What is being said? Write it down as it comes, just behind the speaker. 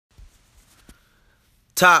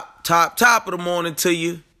Top of the morning to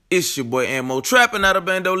you. It's your boy Ammo, trapping out of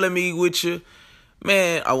bando. Let me eat with you.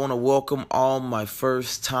 Man, I want to welcome all my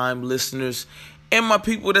first time listeners and my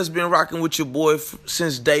people that's been rocking with your boy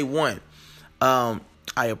since day one. I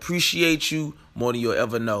appreciate you more than you'll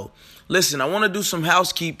ever know. Listen, I want to do some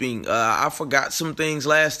housekeeping. I forgot some things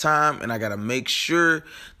last time, and I got to make sure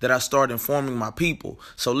that I start informing my people.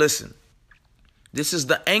 So listen, this is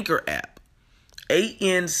the Anchor app.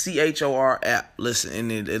 Anchor app.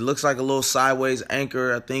 Listen, and it looks like a little sideways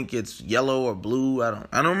anchor. I think it's yellow or blue. I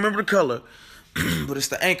don't remember the color, but it's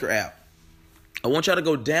the Anchor app. I want y'all to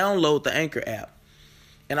go download the Anchor app,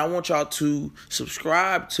 and I want y'all to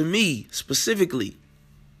subscribe to me specifically.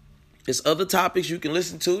 There's other topics you can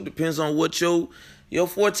listen to. Depends on what your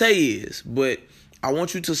forte is, but I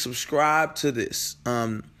want you to subscribe to this.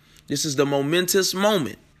 This is the Momentous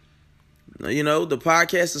Moment. You know, the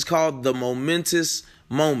podcast is called The Momentous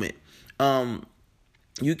Moment.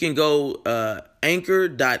 You can go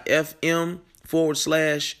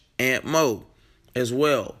anchor.fm/AntMo as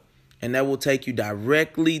well. And that will take you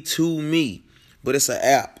directly to me. But it's an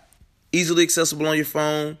app. Easily accessible on your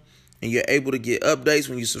phone. And you're able to get updates.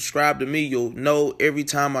 When you subscribe to me, you'll know every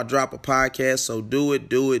time I drop a podcast. So do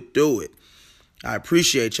it. I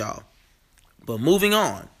appreciate y'all. But moving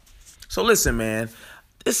on. So listen, man.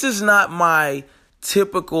 This is not my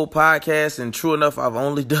typical podcast, and true enough, I've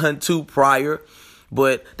only done 2 prior,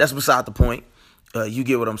 but that's beside the point. You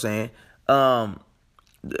get what I'm saying. I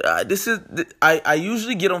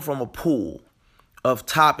usually get them from a pool of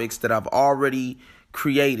topics that I've already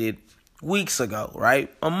created weeks ago,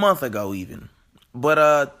 right? A month ago even. But,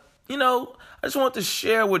 I just want to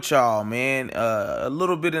share with y'all, man, a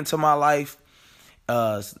little bit into my life,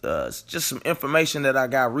 just some information that I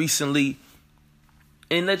got recently,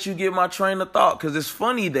 and let you get my train of thought. Because it's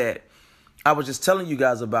funny that I was just telling you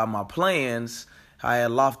guys about my plans. I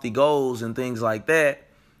had lofty goals and things like that.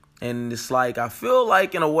 And it's like, I feel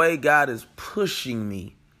like in a way God is pushing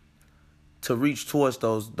me to reach towards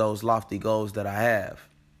those lofty goals that I have.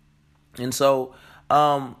 And so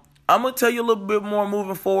I'm going to tell you a little bit more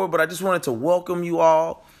moving forward. But I just wanted to welcome you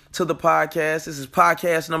all to the podcast. This is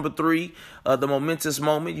podcast number 3, The Momentous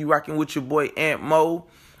Moment. You rocking with your boy Ant Mo.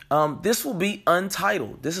 This will be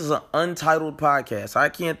untitled. This is an untitled podcast. I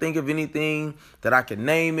can't think of anything that I can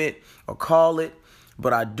name it or call it,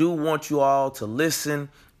 but I do want you all to listen,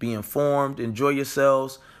 be informed, enjoy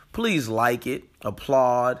yourselves. Please like it,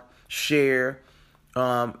 applaud, share,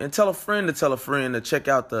 and tell a friend to check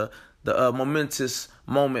out the Momentous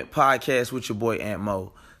Moment podcast with your boy Ant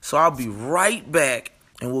Mo. So I'll be right back,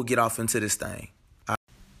 and we'll get off into this thing.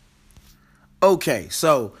 Okay,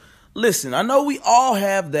 so listen, I know we all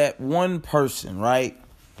have that one person, right?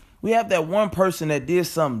 We have that one person that did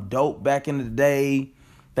something dope back in the day.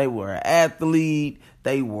 They were an athlete.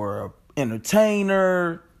 They were an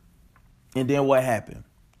entertainer. And then what happened?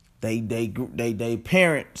 They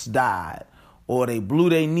parents died, or they blew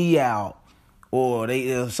their knee out, or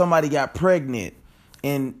somebody got pregnant.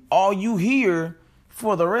 And all you hear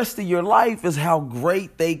for the rest of your life is how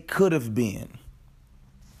great they could have been,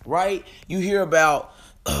 right? You hear about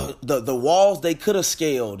the walls they could have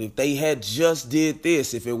scaled if they had just did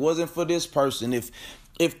this, if it wasn't for this person, if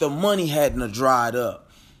the money hadn't have dried up.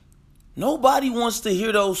 Nobody wants to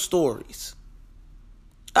hear those stories.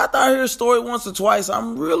 After I hear a story once or twice,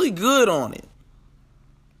 I'm really good on it.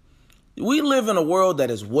 We live in a world that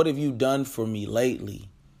is, what have you done for me lately?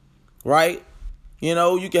 Right? You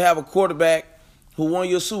know, you can have a quarterback who won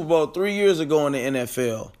your Super Bowl 3 years ago in the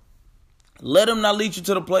NFL. Let them not lead you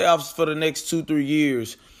to the playoffs for the next 2-3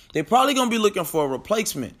 years. They're probably going to be looking for a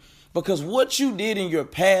replacement, because what you did in your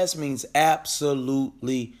past means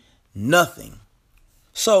absolutely nothing.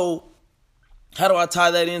 So how do I tie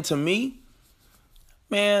that into me?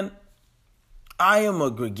 Man, I am a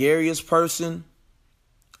gregarious person.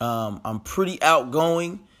 I'm pretty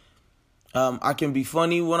outgoing. I can be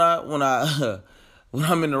funny when I'm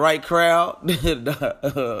in the right crowd.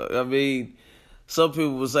 I mean, some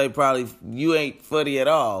people would say probably you ain't funny at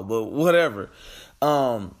all, but whatever.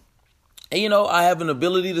 And, I have an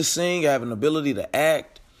ability to sing. I have an ability to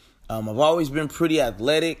act. I've always been pretty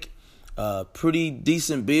athletic, pretty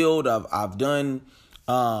decent build. I've done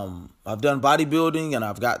bodybuilding, and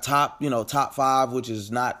I've got top 5, which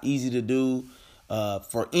is not easy to do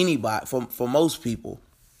for anybody, for most people.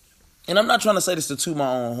 And I'm not trying to say this to toot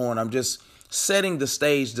my own horn. I'm just setting the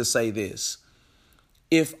stage to say this.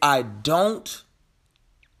 If I don't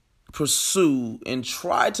pursue and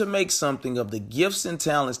try to make something of the gifts and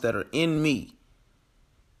talents that are in me,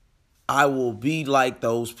 I will be like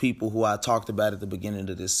those people who I talked about at the beginning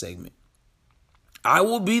of this segment. I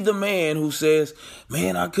will be the man who says,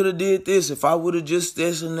 man, I could have did this if I would have just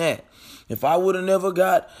this and that. If I would have never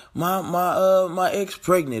got my ex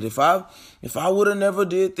pregnant, if I would have never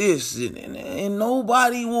did this, and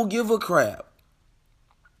nobody will give a crap.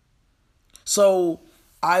 So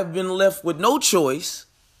I've been left with no choice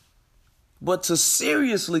but to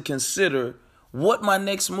seriously consider what my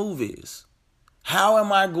next move is. How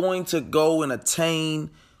am I going to go and attain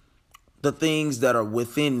the things that are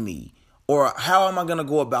within me? Or how am I going to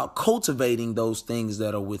go about cultivating those things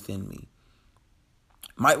that are within me?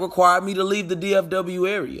 Might require me to leave the DFW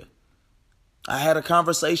area. I had a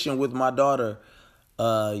conversation with my daughter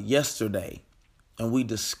yesterday, and we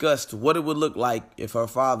discussed what it would look like if her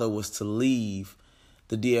father was to leave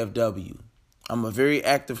the DFW. I'm a very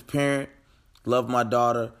active parent, love my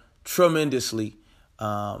daughter tremendously.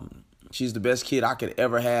 She's the best kid I could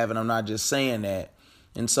ever have, and I'm not just saying that.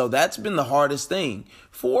 And so that's been the hardest thing.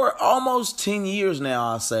 For almost 10 years now,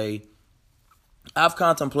 I'll say, I've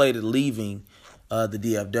contemplated leaving the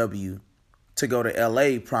DFW to go to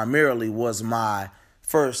LA primarily was my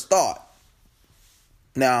first thought.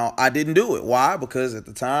 Now, I didn't do it. Why? Because at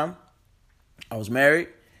the time, I was married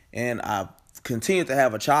and I continued to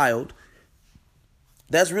have a child.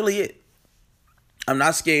 That's really it. I'm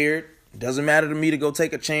not scared. It doesn't matter to me to go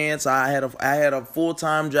take a chance. I had a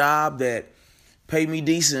full-time job that paid me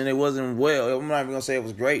decent. It wasn't well. I'm not even going to say it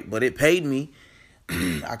was great, but it paid me.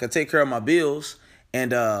 I could take care of my bills.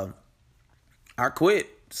 And I quit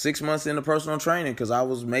 6 months into personal training because I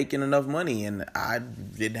was making enough money and I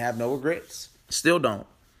didn't have no regrets. Still don't.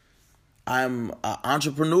 I'm an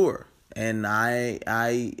entrepreneur and I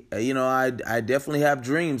definitely have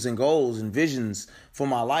dreams and goals and visions for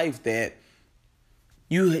my life that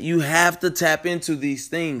you have to tap into these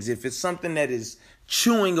things. If it's something that is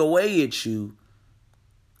chewing away at you,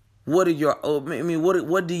 what do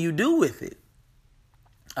you do with it?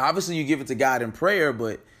 Obviously, you give it to God in prayer,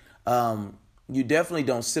 but you definitely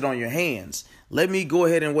don't sit on your hands. Let me go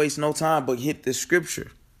ahead and waste no time, but hit this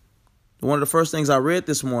scripture. One of the first things I read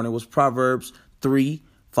this morning was Proverbs 3,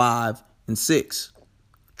 5, and 6.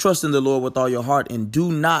 Trust in the Lord with all your heart and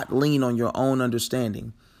do not lean on your own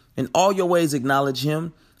understanding. In all your ways acknowledge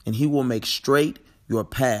him, and he will make straight your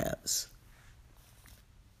paths.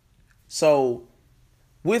 So,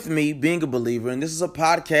 with me being a believer, and this is a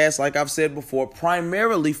podcast, like I've said before,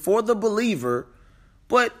 primarily for the believer,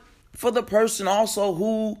 but for the person also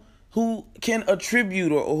who can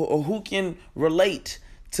attribute or who can relate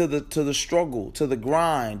to the struggle, to the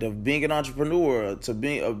grind of being an entrepreneur, to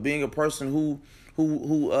being a person who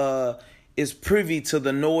is privy to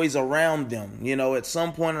the noise around them. You know, at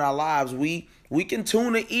some point in our lives, we can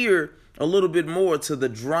tune an ear a little bit more to the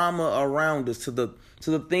drama around us, to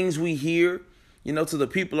the things we hear, you know, to the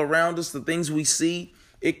people around us, the things we see.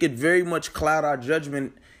 It could very much cloud our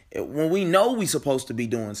judgment when we know we're supposed to be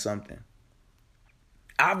doing something.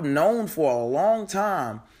 I've known for a long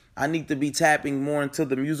time I need to be tapping more into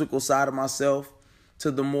the musical side of myself,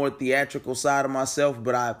 to the more theatrical side of myself,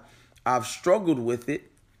 but I've struggled with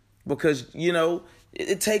it because, you know,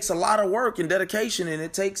 it takes a lot of work and dedication, and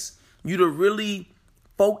it takes you to really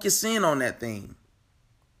focus in on that thing.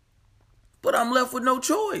 But I'm left with no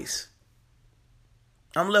choice.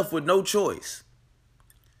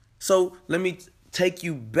 So let me take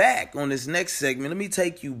you back on this next segment. Let me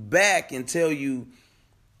take you back and tell you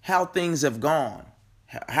how things have gone.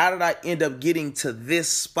 How did I end up getting to this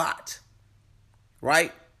spot?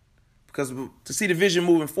 Right? Because to see the vision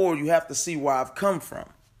moving forward, you have to see where I've come from.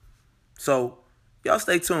 So, y'all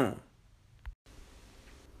stay tuned.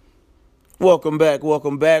 Welcome back.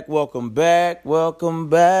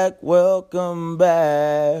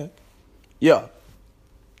 Yeah.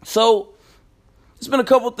 So, there's been a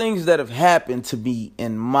couple things that have happened to me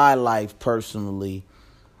in my life personally.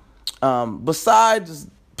 Besides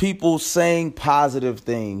people saying positive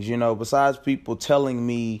things, you know, besides people telling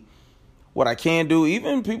me what I can do,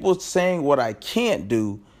 even people saying what I can't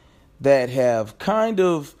do that have kind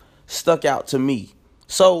of stuck out to me.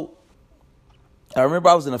 So I remember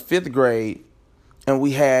I was in the 5th grade and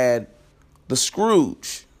we had the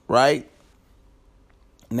Scrooge, right?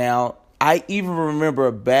 Now, I even remember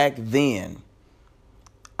back then,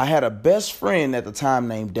 I had a best friend at the time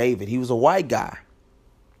named David. He was a white guy.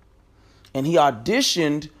 And he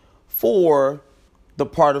auditioned for the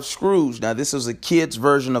part of Scrooge. Now, this is a kid's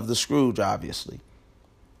version of the Scrooge, obviously.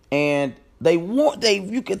 And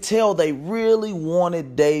you could tell they really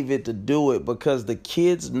wanted David to do it because the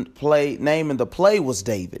kid's name in the play was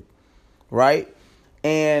David, right?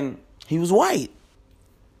 And he was white.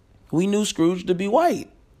 We knew Scrooge to be white.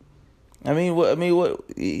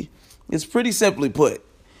 It's pretty simply put.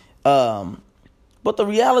 But the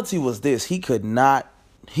reality was this: he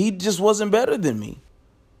just wasn't better than me.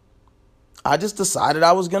 I just decided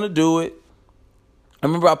I was going to do it. I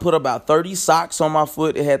remember I put about 30 socks on my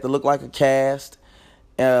foot. It had to look like a cast.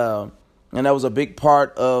 And that was a big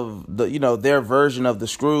part of their version of the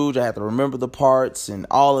Scrooge. I had to remember the parts and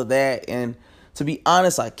all of that. And to be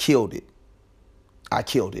honest, I killed it.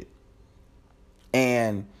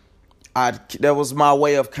 And that was my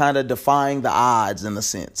way of kind of defying the odds in a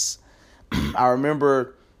sense. I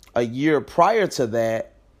remember a year prior to that,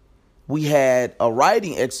 we had a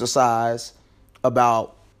writing exercise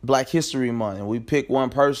about Black History Month. And we picked one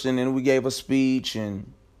person and we gave a speech,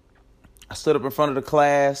 and I stood up in front of the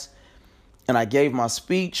class and I gave my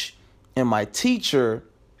speech, and my teacher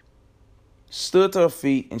stood to her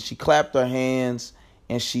feet and she clapped her hands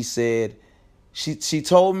and she said, she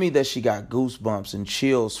told me that she got goosebumps and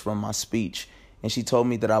chills from my speech. And she told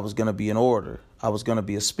me that I was going to be an orator. I was going to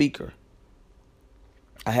be a speaker.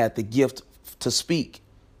 I had the gift to speak.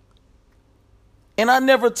 And I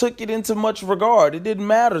never took it into much regard. It didn't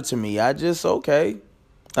matter to me. I just, okay,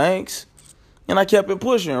 thanks. And I kept it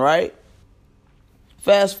pushing, right?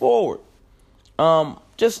 Fast forward.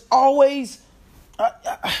 Just always,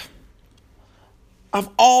 I've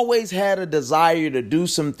always had a desire to do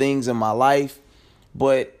some things in my life.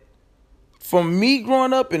 But for me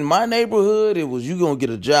growing up in my neighborhood, it was you going to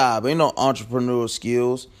get a job. Ain't no entrepreneurial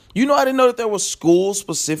skills. I didn't know that there was schools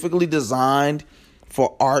specifically designed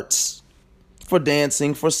for arts, for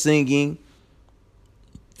dancing, for singing,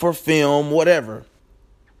 for film, whatever.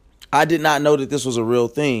 I did not know that this was a real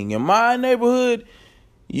thing. In my neighborhood,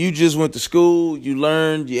 you just went to school, you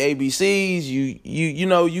learned your ABCs,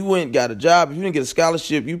 you went and got a job. If you didn't get a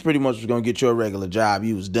scholarship, you pretty much was going to get your regular job.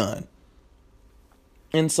 You was done.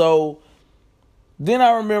 And so then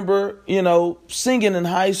I remember, singing in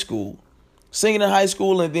high school.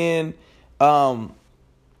 And then, I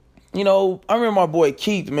remember my boy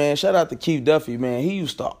Keith, man. Shout out to Keith Duffy, man. He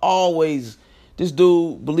used to always, this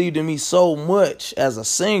dude believed in me so much as a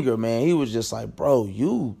singer, man. He was just like, bro,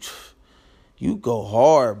 you go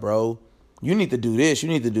hard, bro. You need to do this. You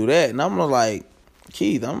need to do that. And I'm like,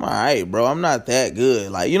 Keith, I'm all right, bro. I'm not that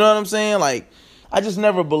good. Like, you know what I'm saying? Like, I just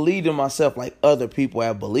never believed in myself like other people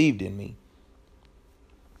have believed in me.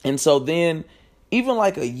 And so then, even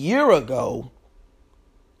like a year ago,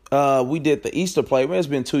 we did the Easter play. Well, it's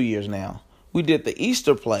been 2 years now. We did the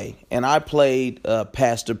Easter play, and I played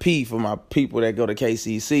Pastor P for my people that go to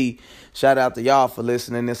KCC. Shout out to y'all for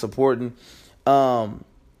listening and supporting.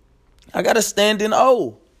 I got a standing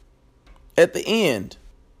O at the end.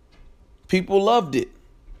 People loved it,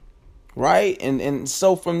 right? And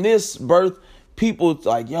so from this birth, people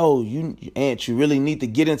like, yo, you really need to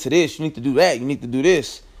get into this. You need to do that. You need to do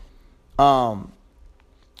this.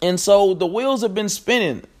 And so the wheels have been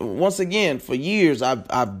spinning once again for years. I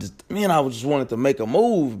just wanted to make a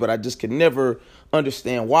move, but I just could never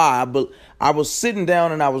understand why. But I was sitting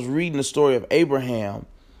down and I was reading the story of Abraham,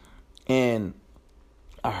 and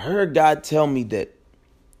I heard God tell me that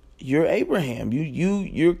you're Abraham.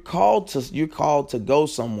 You're called to go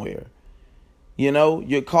somewhere.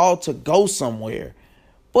 You're called to go somewhere.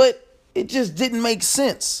 But it just didn't make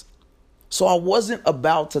sense. So I wasn't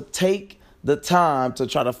about to take the time to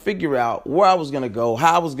try to figure out where I was going to go,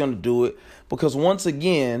 how I was going to do it. Because once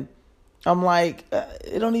again, I'm like,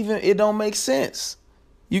 it don't make sense.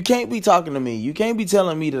 You can't be talking to me. You can't be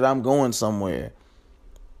telling me that I'm going somewhere.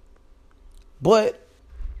 But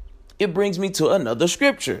it brings me to another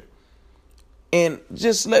scripture. And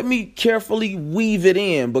just let me carefully weave it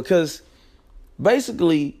in, because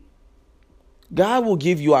basically, God will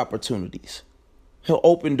give you opportunities. He'll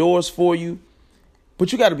open doors for you,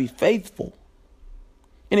 but you got to be faithful.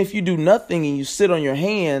 And if you do nothing and you sit on your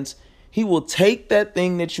hands, he will take that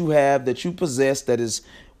thing that you have, that you possess, that is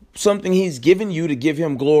something he's given you to give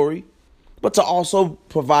him glory, but to also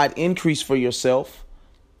provide increase for yourself.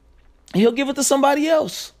 He'll give it to somebody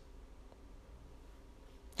else.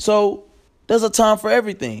 So there's a time for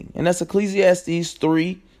everything. And that's Ecclesiastes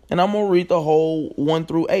 3. And I'm going to read the whole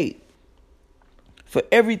 1-8. For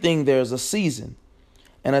everything there's a season,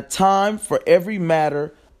 and a time for every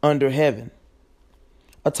matter under heaven.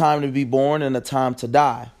 A time to be born and a time to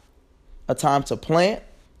die. A time to plant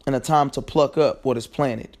and a time to pluck up what is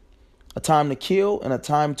planted. A time to kill and a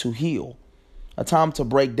time to heal. A time to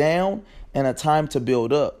break down and a time to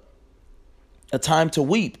build up. A time to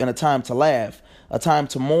weep and a time to laugh. A time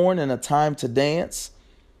to mourn and a time to dance.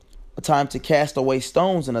 A time to cast away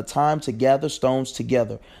stones and a time to gather stones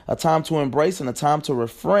together. A time to embrace and a time to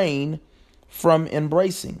refrain from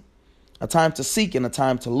embracing. A time to seek and a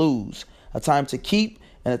time to lose. A time to keep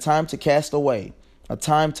and a time to cast away. a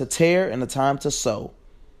time to tear and a time to sow,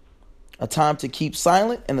 a time to keep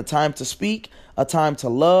silent and a time to speak, a time to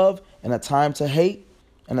love and a time to hate,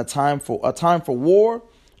 and a time for war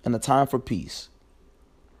and a time for peace.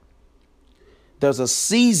 There's a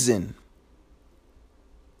season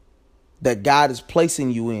that God is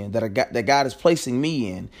placing you in, that God is placing me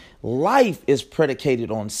in. Life is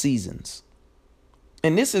predicated on seasons.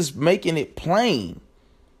 And this is making it plain.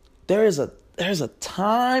 There's a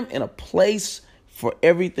time and a place for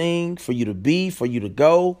everything, for you to be, for you to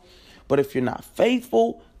go. But if you're not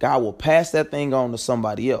faithful, God will pass that thing on to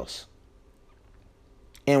somebody else.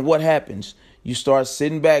 And what happens? You start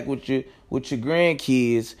sitting back with your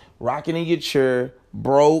grandkids, rocking in your chair,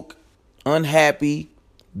 broke, unhappy,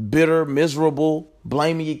 bitter, miserable,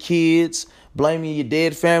 blaming your kids, blaming your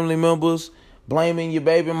dead family members, blaming your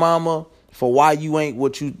baby mama for why you ain't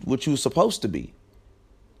what you supposed to be.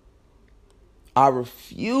 I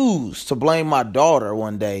refuse to blame my daughter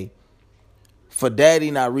one day for daddy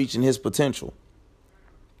not reaching his potential.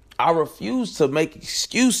 I refuse to make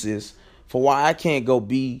excuses for why I can't go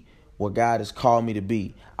be what God has called me to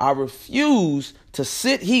be. I refuse to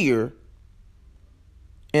sit here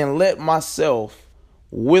and let myself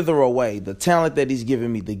wither away the talent that he's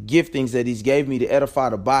given me, the giftings that he's gave me to edify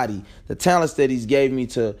the body, the talents that he's gave me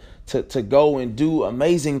to go and do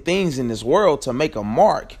amazing things in this world, to make a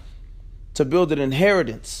mark, to build an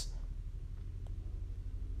inheritance.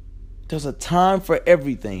 There's a time for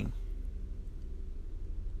everything.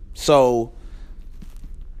 So,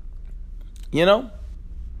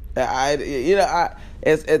 at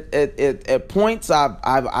points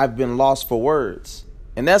I've been lost for words,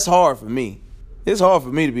 and that's hard for me. It's hard for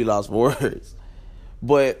me to be lost for words.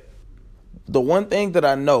 But the one thing that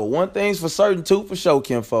I know, one thing's for certain too, for sure,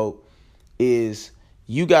 kinfolk, is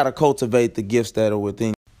you got to cultivate the gifts that are within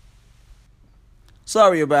you.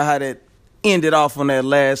 Sorry about how that ended off on that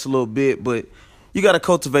last little bit, but you got to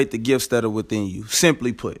cultivate the gifts that are within you,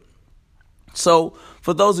 simply put. So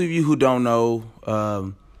for those of you who don't know,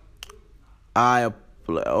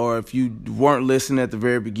 or if you weren't listening at the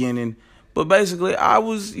very beginning, but basically I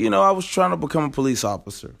was trying to become a police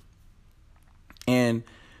officer. And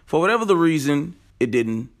for whatever the reason, it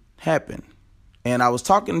didn't happen. And I was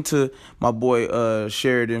talking to my boy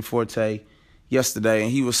Sheridan Forte yesterday,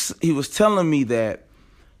 and he was telling me that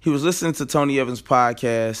he was listening to Tony Evans'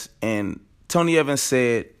 podcast, and Tony Evans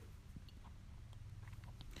said,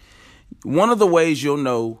 one of the ways you'll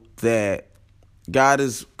know that God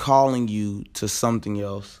is calling you to something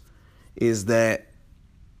else is that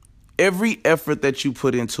every effort that you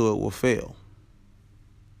put into it will fail.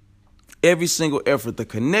 Every single effort, the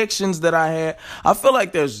connections that I had, I feel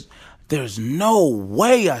like there's no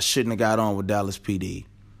way I shouldn't have got on with Dallas PD.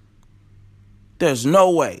 There's no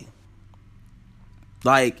way.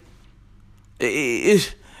 Like, I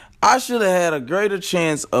should have had a greater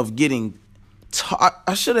chance of getting,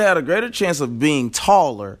 I should have had a greater chance of being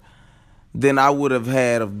taller than I would have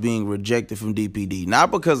had of being rejected from DPD. Not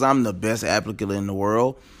because I'm the best applicant in the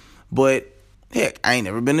world, but heck, I ain't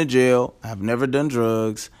never been to jail. I've never done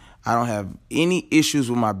drugs. I don't have any issues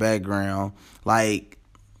with my background. Like,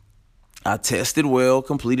 I tested well,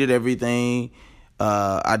 completed everything.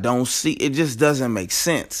 I don't see, it just doesn't make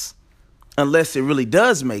sense unless it really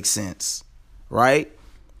does make sense, right?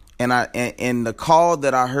 And the call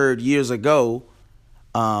that I heard years ago,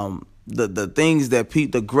 the things that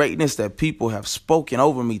the greatness that people have spoken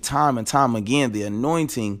over me time and time again, the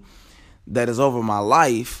anointing that is over my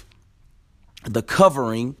life, the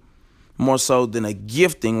covering more so than a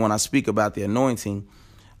gifting when I speak about the anointing.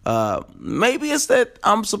 Maybe it's that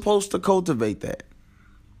I'm supposed to cultivate that.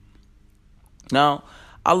 Now,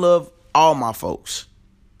 I love all my folks.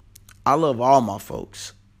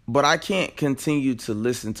 But I can't continue to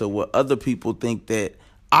listen to what other people think that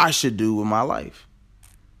I should do with my life.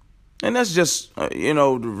 And that's just,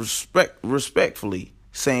 respectfully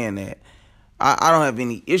saying that. I don't have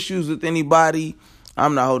any issues with anybody.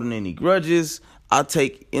 I'm not holding any grudges. I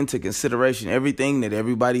take into consideration everything that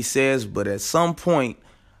everybody says, but at some point,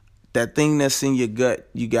 that thing that's in your gut,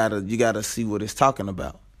 you gotta see what it's talking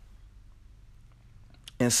about.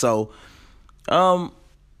 And so, I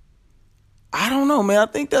don't know, man. I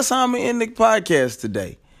think that's how I'm gonna end the podcast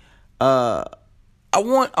today. I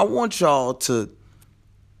want y'all to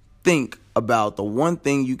think about the one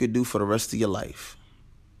thing you could do for the rest of your life.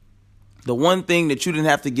 The one thing that you didn't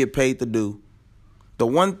have to get paid to do. The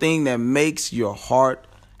one thing that makes your heart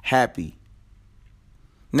happy.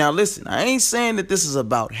 Now, listen, I ain't saying that this is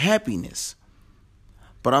about happiness,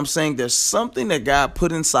 but I'm saying there's something that God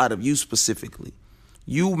put inside of you specifically.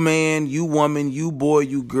 You man, you woman, you boy,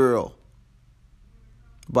 you girl,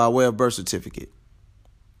 by way of birth certificate.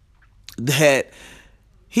 that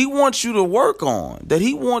he wants you to work on, that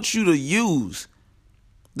he wants you to use.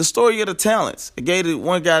 The story of the talents. He gave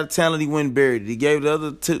one guy the talent, he went and buried it. He gave the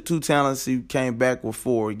other two talents, he came back with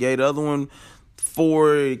 4. He gave the other one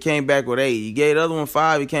 4, he came back with 8. He gave the other one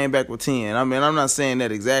 5, he came back with 10. I mean, I'm not saying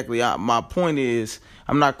that exactly. My point is,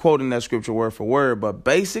 I'm not quoting that scripture word for word, but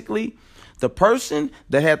basically, the person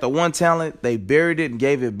that had the one talent, they buried it and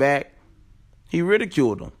gave it back, he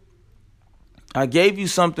ridiculed them. I gave you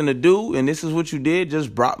something to do, and this is what you did,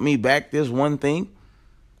 just brought me back this one thing.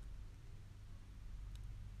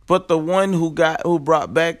 But the one who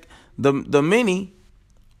brought back the many,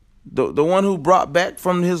 the one who brought back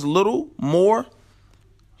from his little more,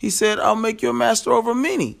 he said, I'll make you a master over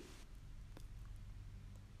many.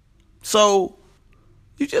 So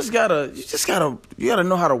you gotta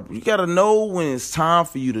know when it's time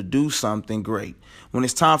for you to do something great, when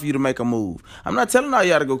it's time for you to make a move. I'm not telling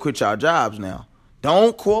y'all to go quit y'all jobs now.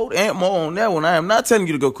 Don't quote Aunt Mo on that one. I am not telling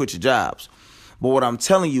you to go quit your jobs. But what I'm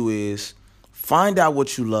telling you is, find out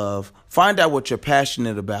what you love. Find out what you're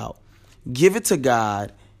passionate about. Give it to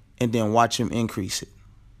God, and then watch him increase it.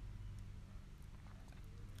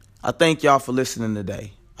 I thank y'all for listening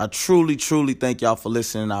today. I truly, truly thank y'all for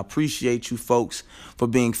listening. I appreciate you folks for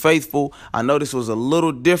being faithful. I know this was a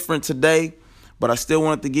little different today, but I still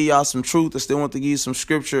wanted to give y'all some truth. I still wanted to give you some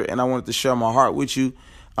scripture, and I wanted to share my heart with you.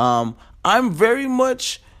 I'm very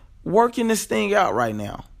much working this thing out right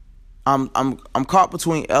now. I'm caught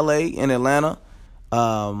between LA and Atlanta.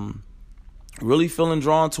 Really feeling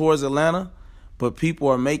drawn towards Atlanta, but people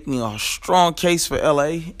are making a strong case for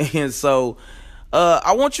LA. And so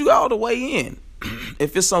I want you all to weigh in.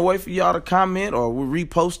 If it's some way for y'all to comment or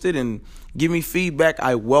repost it and give me feedback,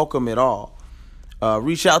 I welcome it all.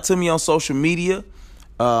 Reach out to me on social media,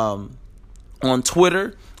 on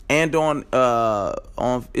Twitter, and on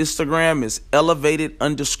Instagram is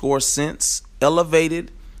elevated_sense.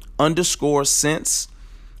 Elevated_sense.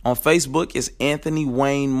 On Facebook is Anthony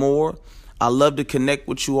Wayne Moore. I love to connect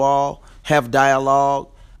with you all, have dialogue.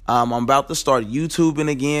 I'm about to start YouTubing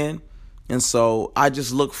again. And so I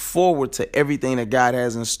just look forward to everything that God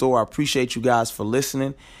has in store. I appreciate you guys for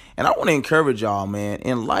listening. And I want to encourage y'all, man.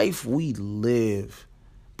 In life, we live.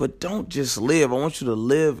 But don't just live. I want you to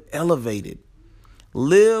live elevated.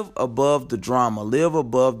 Live above the drama. Live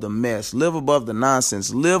above the mess. Live above the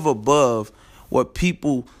nonsense. Live above what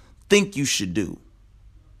people think you should do.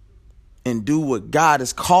 And do what God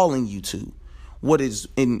is calling you to. What has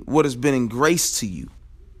been in grace to you.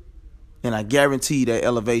 And I guarantee that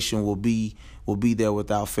elevation will be there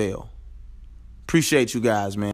without fail. Appreciate you guys, man.